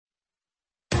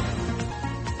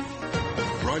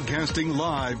Broadcasting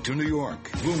live to New York,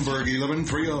 Bloomberg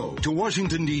 1130. To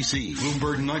Washington, D.C.,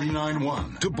 Bloomberg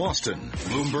 99.1. To Boston,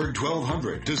 Bloomberg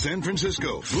 1200. To San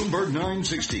Francisco, Bloomberg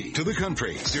 960. To the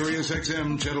country, Sirius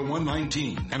XM Channel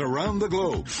 119. And around the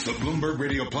globe, the Bloomberg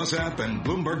Radio Plus app and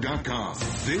Bloomberg.com.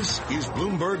 This is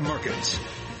Bloomberg Markets.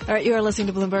 All right, you are listening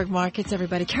to Bloomberg Markets,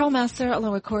 everybody. Carol Massar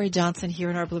along with Cory Johnson here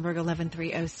in our Bloomberg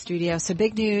 1130 studio. So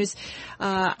big news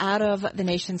out of the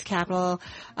nation's capital,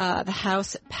 the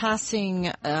House passing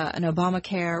an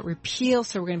Obamacare repeal.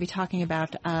 So we're going to be talking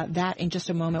about that in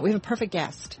just a moment. We have a perfect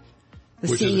guest. The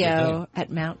CEO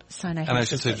at Mount Sinai. And I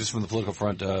should say, just from the political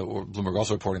front, Bloomberg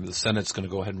also reporting that the Senate's going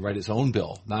to go ahead and write its own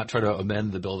bill, not try to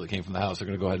amend the bill that came from the House. They're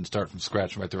going to go ahead and start from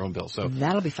scratch and write their own bill. So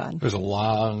that'll be fun. There's a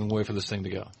long way for this thing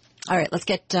to go. All right, let's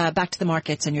get back to the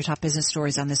markets and your top business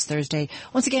stories on this Thursday.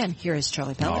 Once again, here is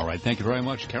Charlie Pellet. All right, thank you very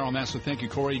much, Carol Massar. Thank you,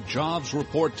 Cory. Jobs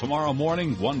report tomorrow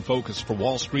morning, one focus for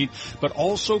Wall Street, but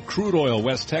also crude oil.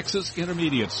 West Texas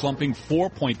Intermediate slumping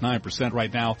 4.9%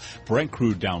 right now. Brent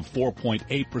crude down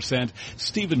 4.8%.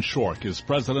 Stephen Schork is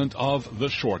president of the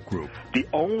Schork Group. The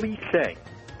only thing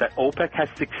that OPEC has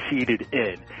succeeded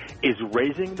in is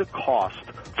raising the cost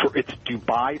for its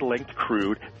Dubai-linked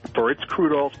crude, for its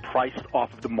crude oils priced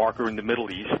off of the marker in the Middle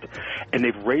East, and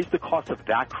they've raised the cost of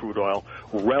that crude oil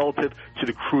relative to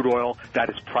the crude oil that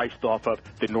is priced off of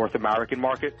the North American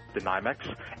market, the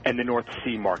NYMEX, and the North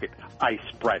Sea market, ICE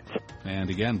Brent. And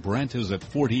again, Brent is at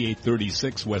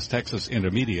 48.36, West Texas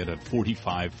Intermediate at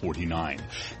 45.49.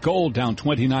 Gold down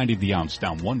 20.90 the ounce,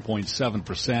 down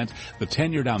 1.7%. The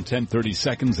 10-year down 10.30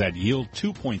 seconds at yield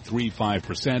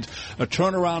 2.35%. A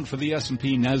turnaround for the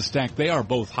S&P NASDAQ. They are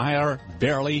both higher,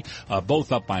 barely,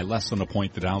 both up by less than a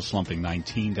point. The Dow slumping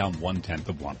 19, down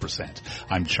 0.1%.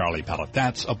 I'm Charlie Pellet.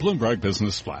 That's a Bloomberg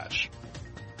Business Flash.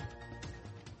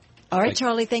 All right,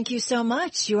 Charlie, thank you so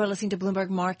much. You are listening to Bloomberg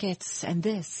Markets, and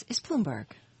this is Bloomberg.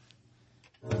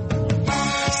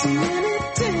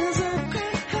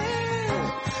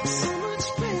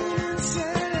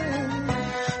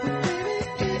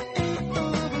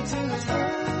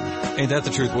 Ain't that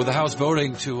the truth? With the House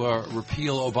voting to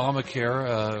repeal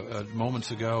Obamacare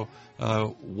moments ago,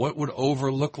 what would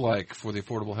over look like for the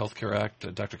Affordable Health Care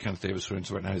Act? Dr. Kenneth Davis President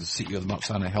right now is the CEO of the Mount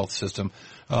Sinai Health System.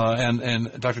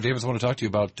 And Dr. Davis, I want to talk to you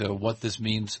about what this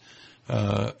means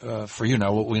for you.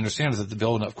 Now, what we understand is that the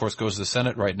bill, of course, goes to the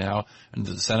Senate right now, and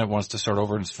the Senate wants to start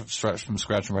over and start from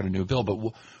scratch and write a new bill.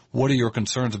 But what are your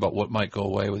concerns about what might go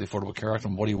away with the Affordable Care Act,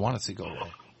 and what do you want to see go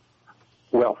away?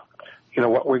 Well,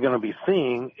 what we're going to be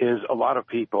seeing is a lot of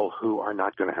people who are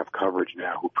not going to have coverage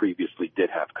now, who previously did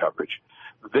have coverage.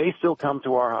 They still come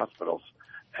to our hospitals,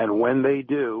 and when they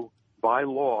do, by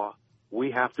law,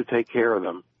 we have to take care of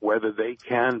them, whether they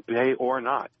can pay or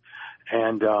not.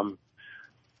 And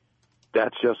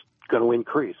that's just going to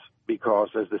increase because,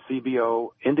 as the CBO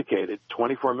indicated,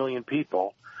 24 million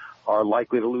people are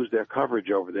likely to lose their coverage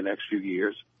over the next few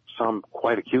years, some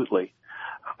quite acutely.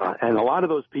 And a lot of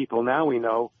those people now we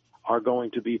know are going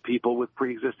to be people with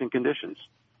pre-existing conditions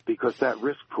because that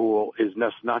risk pool is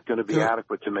not going to be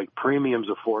adequate to make premiums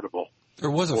affordable for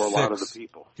a lot of the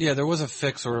people. Yeah, there was a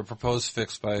fix or a proposed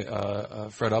fix by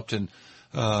Fred Upton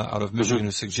out of Michigan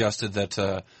who suggested that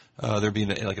there'd be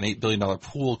like an $8 billion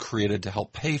pool created to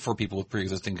help pay for people with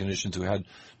pre-existing conditions who had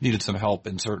needed some help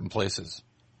in certain places.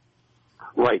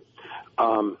 Right.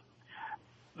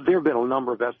 There have been a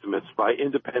number of estimates by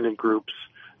independent groups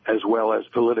as well as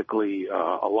politically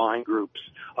aligned groups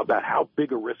about how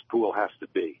big a risk pool has to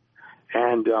be.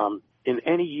 And in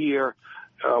any year,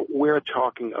 we're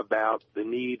talking about the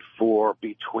need for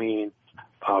between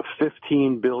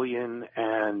 $15 billion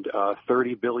and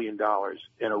 $30 billion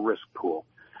in a risk pool.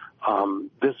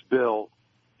 This bill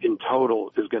in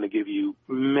total is going to give you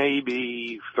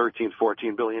maybe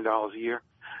 $13-14 billion a year,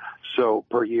 so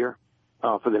per year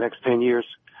for the next 10 years.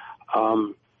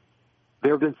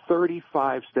 There have been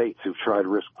 35 states who've tried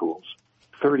risk pools.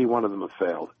 31 of them have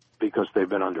failed because they've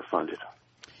been underfunded.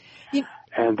 Yeah.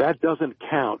 And that doesn't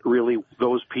count, really,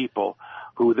 those people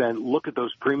who then look at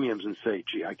those premiums and say,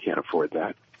 gee, I can't afford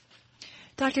that.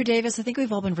 Dr. Davis, I think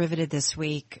we've all been riveted this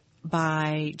week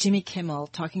by Jimmy Kimmel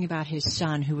talking about his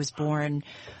son who was born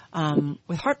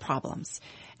with heart problems.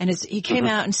 And he came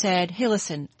out and said, hey,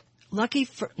 listen,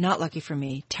 not lucky for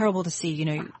me, terrible to see,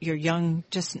 your young,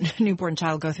 just newborn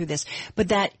child go through this, but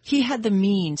that he had the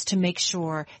means to make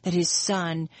sure that his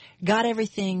son got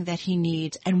everything that he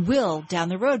needs and will down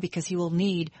the road because he will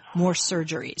need more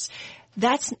surgeries.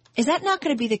 Is that not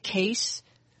going to be the case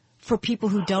for people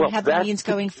who don't have the means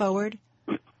going forward?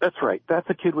 That's right. That's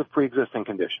a kid with pre-existing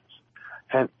conditions.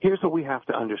 And here's what we have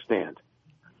to understand.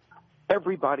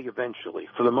 everybody eventually,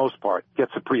 for the most part,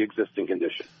 gets a pre-existing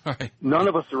condition. Right. None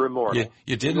of us are immortal.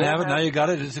 You didn't have it, now you got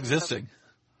it, it's existing.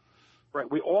 Right.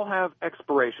 We all have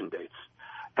expiration dates.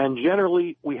 And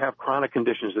generally, we have chronic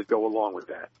conditions that go along with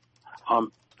that.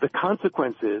 The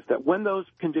consequence is that when those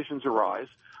conditions arise,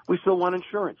 we still want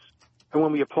insurance. And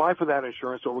when we apply for that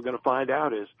insurance, what we're going to find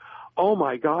out is, oh,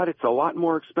 my God, it's a lot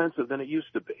more expensive than it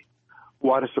used to be.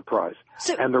 What a surprise.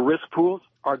 And the risk pools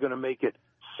are going to make it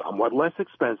somewhat less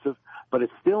expensive, but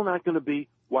it's still not going to be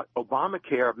what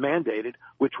Obamacare mandated,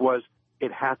 which was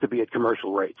it had to be at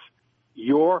commercial rates.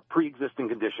 Your pre-existing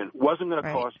condition wasn't going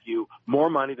to cost you more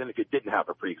money than if you didn't have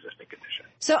a pre-existing condition.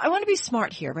 So I want to be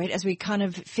smart here, right, as we kind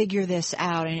of figure this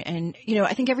out. And you know,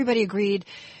 I think everybody agreed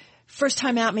first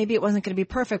time out, maybe it wasn't going to be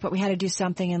perfect, but we had to do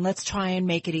something, and let's try and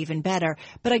make it even better.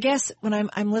 But I guess when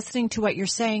I'm listening to what you're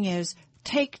saying is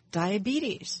take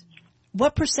diabetes.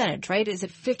 What percentage, right? Is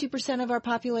it 50% of our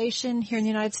population here in the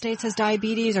United States has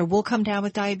diabetes or will come down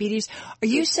with diabetes? Are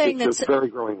you saying that's a very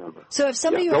growing number? So if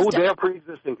somebody who has they're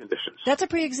pre-existing conditions. That's a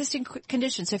pre-existing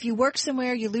condition. So if you work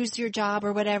somewhere, you lose your job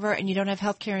or whatever, and you don't have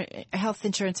health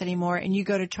insurance anymore, and you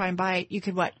go to try and buy it, you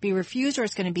could be refused, or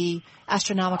it's going to be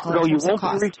astronomical. No, you won't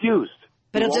be refused.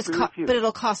 But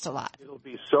it'll cost a lot. It'll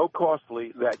be so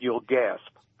costly that you'll gasp.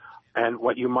 And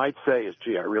what you might say is,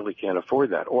 gee, I really can't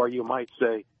afford that. Or you might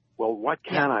say, well, what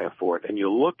can I afford? And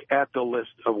you look at the list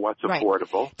of what's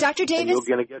affordable. Dr. Davis? And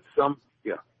you're going to get some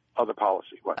other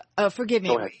policy. What? Oh, forgive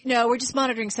me. No, we're just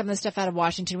monitoring some of the stuff out of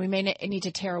Washington. We may need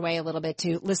to tear away a little bit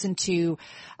to listen to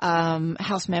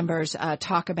House members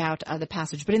talk about the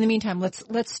passage. But in the meantime,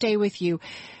 let's stay with you.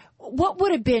 What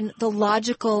would have been the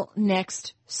logical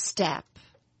next step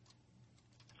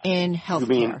in health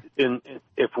care? You mean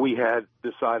if we had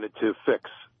decided to fix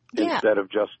instead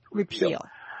of just repeal?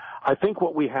 I think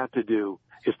what we have to do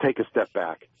is take a step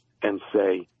back and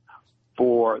say,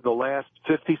 for the last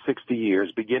 50, 60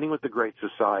 years, beginning with the Great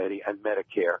Society and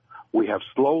Medicare, we have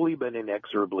slowly but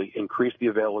inexorably increased the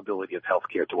availability of health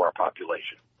care to our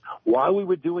population. While we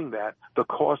were doing that, the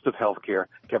cost of health care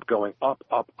kept going up,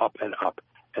 up, up, and up.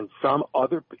 And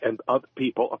other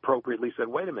people appropriately said,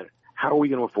 wait a minute, how are we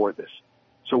going to afford this?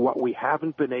 So what we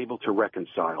haven't been able to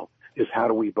reconcile is how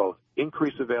do we both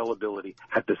increase availability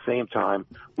at the same time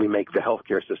we make the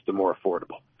healthcare system more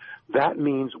affordable. That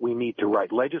means we need to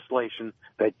write legislation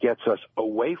that gets us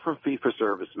away from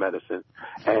fee-for-service medicine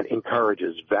and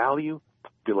encourages value,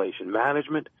 population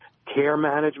management, care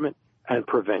management, and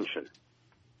prevention.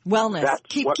 Wellness.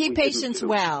 Keep patients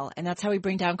well, and that's how we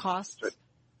bring down costs?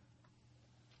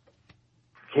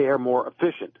 Care more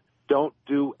efficient. Don't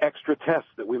do extra tests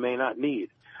that we may not need.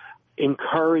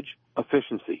 Encourage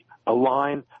efficiency.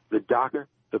 Align the doctor,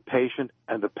 the patient,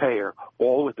 and the payer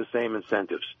all with the same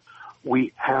incentives.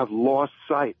 We have lost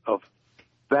sight of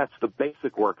that's the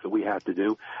basic work that we have to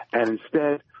do, and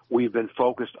instead we've been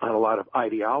focused on a lot of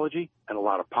ideology and a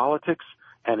lot of politics,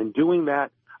 and in doing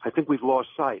that, I think we've lost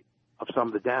sight of some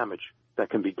of the damage that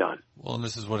can be done. Well, and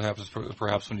this is what happens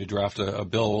perhaps when you draft a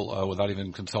bill without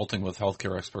even consulting with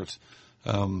healthcare experts.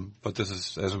 But this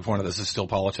is, as we pointed out, this is still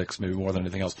politics, maybe more than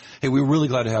anything else. Hey, we're really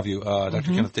glad to have you, Dr.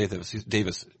 Kenneth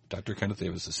Davis, Dr. Kenneth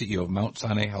Davis, the CEO of Mount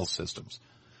Sinai Health Systems.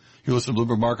 You listen to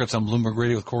Bloomberg Markets on Bloomberg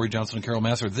Radio with Cory Johnson and Carol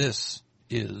Massar. This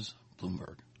is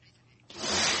Bloomberg.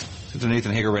 To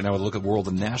Nathan Hager right now with a look at world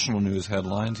and national news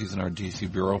headlines. He's in our D.C.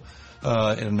 bureau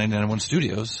in 99.1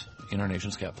 studios in our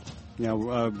nation's capital.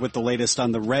 With the latest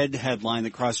on the red headline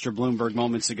that crossed your Bloomberg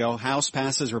moments ago, House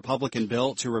passes Republican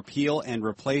bill to repeal and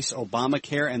replace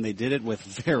Obamacare, and they did it with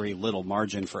very little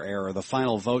margin for error. The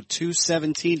final vote,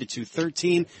 217 to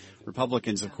 213.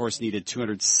 Republicans, of course, needed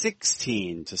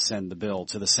 216 to send the bill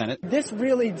to the Senate. This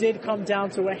really did come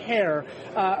down to a hair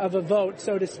of a vote,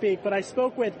 so to speak. But I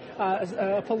spoke with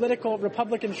a political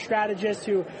Republican strategist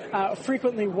who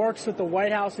frequently works with the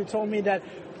White House, who told me that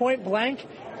point blank,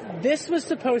 this was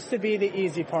supposed to be the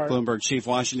easy part. Bloomberg chief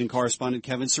Washington correspondent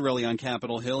Kevin Cirilli on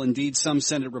Capitol Hill. Indeed, some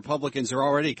Senate Republicans are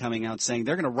already coming out saying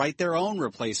they're going to write their own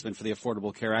replacement for the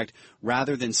Affordable Care Act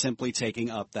rather than simply taking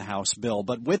up the House bill.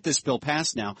 But with this bill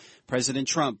passed now, President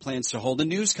Trump plans to hold a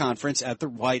news conference at the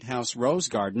White House Rose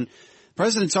Garden. The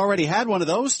president's already had one of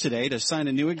those today to sign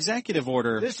a new executive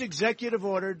order. This executive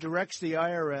order directs the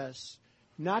IRS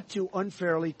not to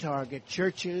unfairly target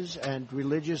churches and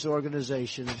religious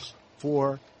organizations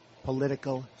for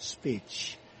political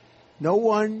speech. No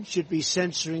one should be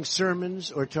censoring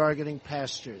sermons or targeting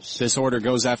pastors. This order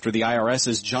goes after the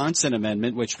IRS's Johnson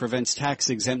Amendment, which prevents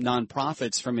tax-exempt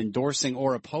nonprofits from endorsing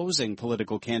or opposing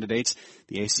political candidates.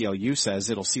 The ACLU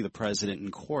says it'll see the president in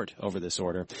court over this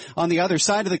order. On the other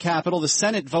side of the Capitol, the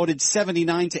Senate voted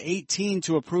 79-18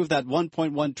 to approve that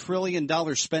 $1.1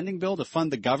 trillion spending bill to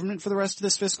fund the government for the rest of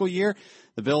this fiscal year.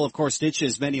 The bill, of course,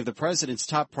 ditches many of the president's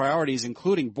top priorities,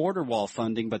 including border wall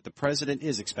funding, but the president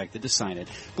is expected to sign it.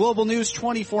 Global news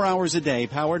 24 hours a day,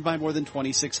 powered by more than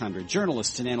 2,600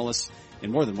 journalists and analysts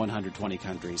in more than 120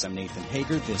 countries. I'm Nathan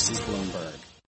Hager. This is Bloomberg.